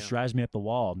 And it just drives me up the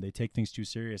wall. They take things too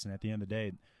serious. And at the end of the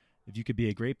day, if you could be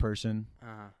a great person,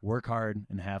 work hard,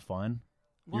 and have fun,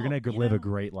 you're going to live a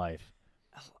great life.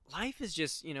 Life is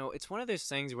just, it's one of those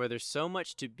things where there's so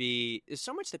much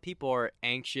that people are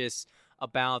anxious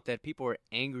about, that people are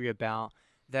angry about,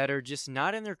 that are just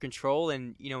not in their control,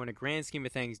 and, in a grand scheme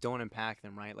of things, don't impact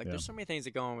them, right? Like, there's so many things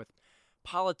that go on with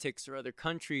politics or other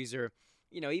countries, or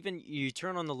even you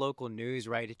turn on the local news,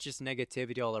 right? It's just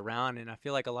negativity all around. And I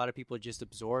feel like a lot of people just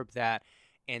absorb that,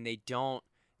 and they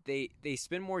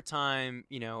spend more time,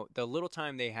 the little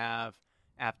time they have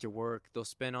after work, they'll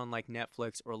spend on like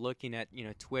Netflix or looking at,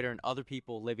 Twitter and other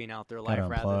people living out their life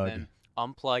rather than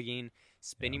unplugging,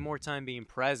 spending more time being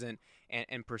present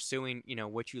and pursuing,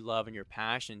 what you love and your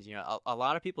passions. A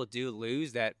lot of people do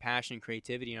lose that passion and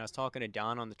creativity. I was talking to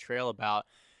Don on the trail about,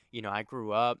 I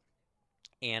grew up,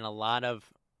 and a lot of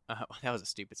that was a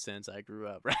stupid sentence. I grew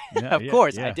up, right? Yeah, of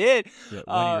course, I did. Yeah,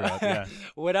 when you grew up, yeah.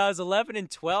 When I was 11 and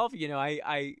 12,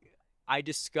 I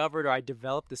discovered, or I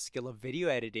developed the skill of video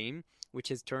editing, which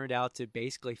has turned out to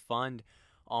basically fund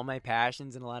all my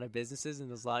passions and a lot of businesses, and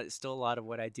there's still a lot of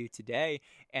what I do today.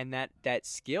 And that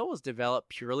skill was developed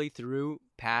purely through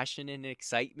passion and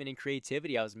excitement and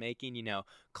creativity. I was making,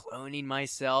 cloning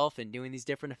myself and doing these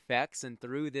different effects, and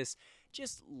through this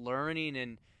just learning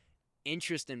and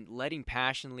interest in letting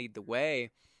passion lead the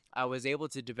way, I was able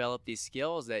to develop these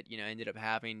skills that, ended up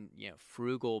having,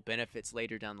 frugal benefits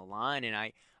later down the line. And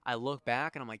I look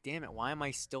back and I'm like, damn it, why am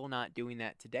I still not doing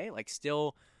that today? Like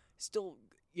still,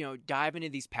 dive into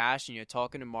these passions,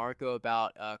 talking to Marco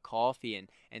about coffee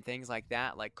and things like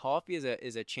that. Like, coffee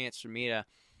is a chance for me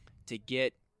to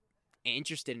get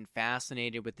interested and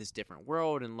fascinated with this different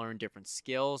world and learn different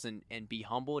skills and be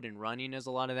humbled, and running is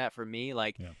a lot of that for me.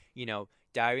 Like,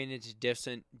 diving into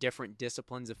different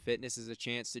disciplines of fitness is a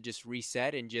chance to just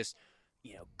reset and just,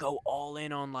 go all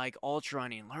in on like ultra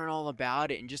running, learn all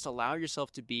about it, and just allow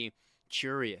yourself to be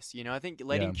curious. I think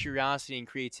letting curiosity and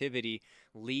creativity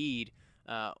lead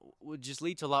would just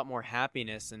lead to a lot more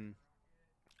happiness. And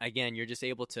again, you're just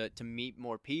able to meet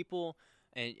more people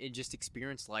and just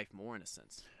experience life more, in a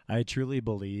sense. I truly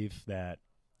believe that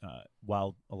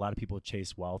while a lot of people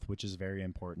chase wealth, which is very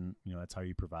important, that's how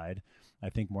you provide, I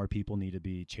think more people need to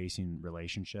be chasing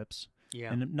relationships.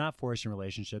 Yeah. And not forcing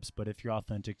relationships, but if you're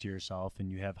authentic to yourself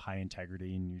and you have high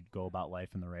integrity and you go about life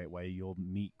in the right way, you'll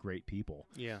meet great people.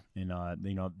 Yeah. And,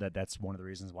 that's one of the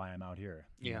reasons why I'm out here.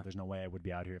 There's no way I would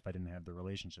be out here if I didn't have the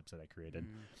relationships that I created.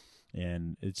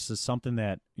 And it's just something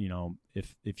that,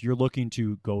 if you're looking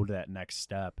to go to that next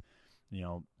step,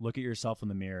 look at yourself in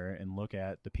the mirror and look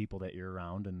at the people that you're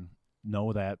around, and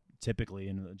know that typically,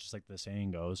 and just like the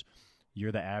saying goes,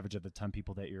 you're the average of the 10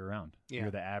 people that you're around. Yeah.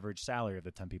 You're the average salary of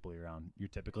the 10 people you're around. You're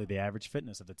typically the average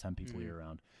fitness of the 10 people you're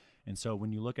around. And so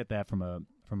when you look at that from an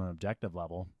objective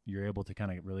level, you're able to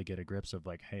kind of really get a grips of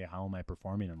like, hey, how am I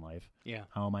performing in life? Yeah.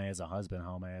 How am I as a husband?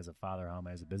 How am I as a father? How am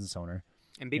I as a business owner?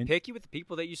 And be picky with the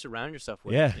people that you surround yourself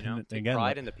with. Yeah. Take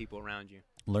pride in the people around you.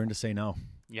 Learn to say no.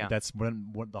 Yeah. That's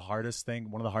one of the hardest things,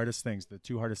 the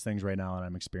two hardest things right now that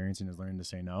I'm experiencing is learning to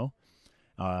say no.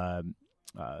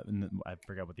 And I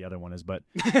forgot what the other one is, but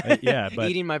but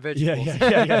eating my vegetables.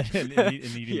 and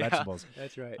eating vegetables.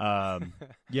 That's right.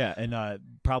 And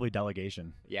probably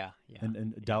delegation. Yeah.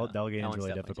 And delegating is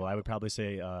really difficult. I would probably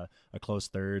say a close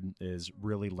third is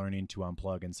really learning to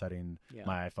unplug and setting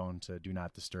my iPhone to do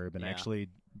not disturb, and actually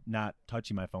not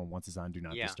touching my phone once it's on do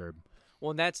not disturb.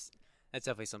 Well, that's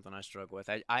definitely something I struggle with.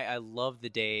 I love the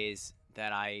days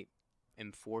that I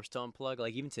am forced to unplug.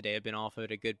 Like even today, I've been off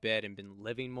it a good bit and been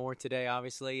living more today,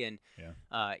 obviously. And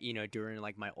during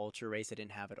like my ultra race, I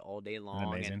didn't have it all day long.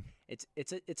 Amazing. And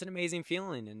it's an amazing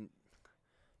feeling. And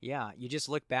you just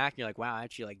look back and you're like, wow, I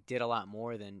actually like did a lot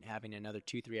more than having another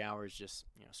 2-3 hours just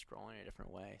scrolling a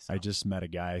different way. So. I just met a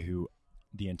guy who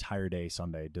the entire day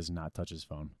Sunday does not touch his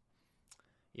phone.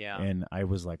 Yeah. And I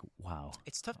was like, wow.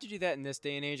 It's tough to do that in this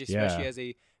day and age, especially Yeah. as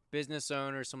a business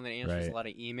owner, someone that answers Right. a lot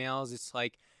of emails. It's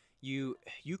like you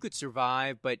could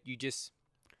survive, but you just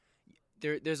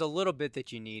there's a little bit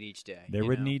that you need each day. There you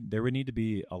would know? need to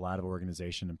be a lot of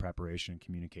organization and preparation and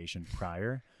communication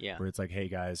prior, Yeah. where it's like, hey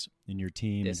guys, in your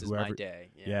team, This and is whoever, my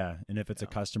day. yeah. And if it's a Yeah.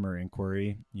 customer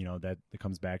inquiry, that it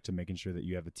comes back to making sure that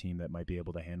you have a team that might be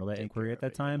able to handle that Take inquiry care at of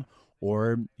that it, time,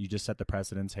 or you just set the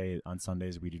precedence. Hey, on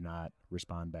Sundays we do not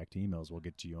respond back to emails. We'll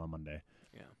get to you on Monday.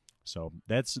 Yeah. So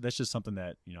that's just something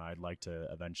that I'd like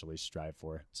to eventually strive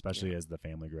for, especially as the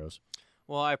family grows.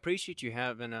 Well, I appreciate you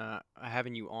having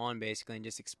you on basically and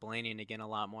just explaining again a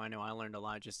lot more. I know I learned a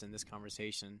lot just in this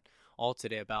conversation all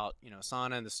today about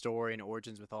Asana and the story and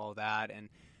origins with all of that, and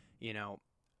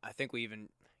I think we even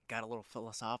got a little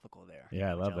philosophical there. Yeah,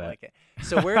 I love that. Like it.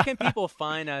 So where can people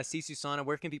find Sisu Sana?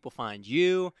 Where can people find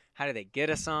you? How do they get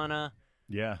Asana?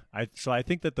 Yeah, I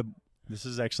think that this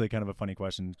is actually kind of a funny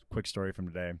question. Quick story from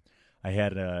today. I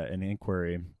had an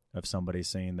inquiry of somebody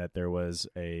saying that there was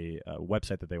a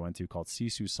website that they went to called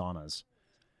Sisu Saunas.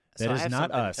 So That I is have not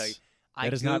something to us. tell you.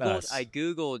 That is not us. I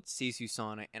googled Sisu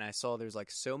Sana and I saw there's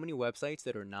like so many websites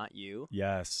that are not you.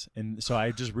 Yes, and so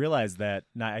I just realized that.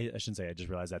 No, I shouldn't say I just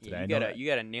realized that today. I know that- You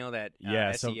gotta nail that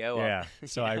yeah, SEO so, up. yeah.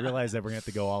 So I realized that we're gonna have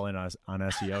to go all in on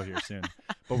SEO here soon.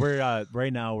 But we're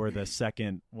right now we're the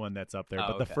second one that's up there. Oh,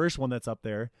 But the okay. first one that's up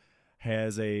there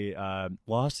has a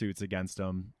lawsuits against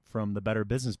them from the Better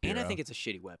Business Bureau. And I think it's a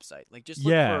shitty website. Like just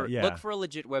Yeah. look for a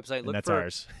legit website. and Look that's for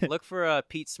ours. look for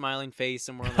Pete's smiling face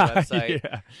somewhere on the website,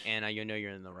 yeah. and you'll know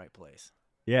you're in the right place.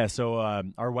 Yeah, so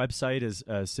our website is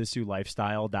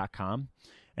sisulifestyle.com,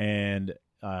 and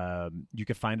you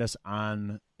can find us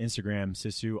on Instagram,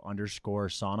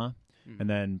 sisu_sauna, and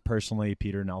then personally,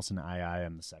 Peter Nelson II.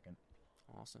 I'm the second.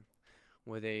 Awesome.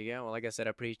 Well, there you go. Well, like I said,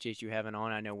 I appreciate you having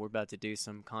on. I know we're about to do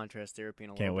some contrast therapy in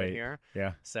a Can't little wait. bit here.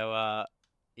 Yeah. So,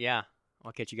 yeah,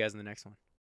 I'll catch you guys in the next one.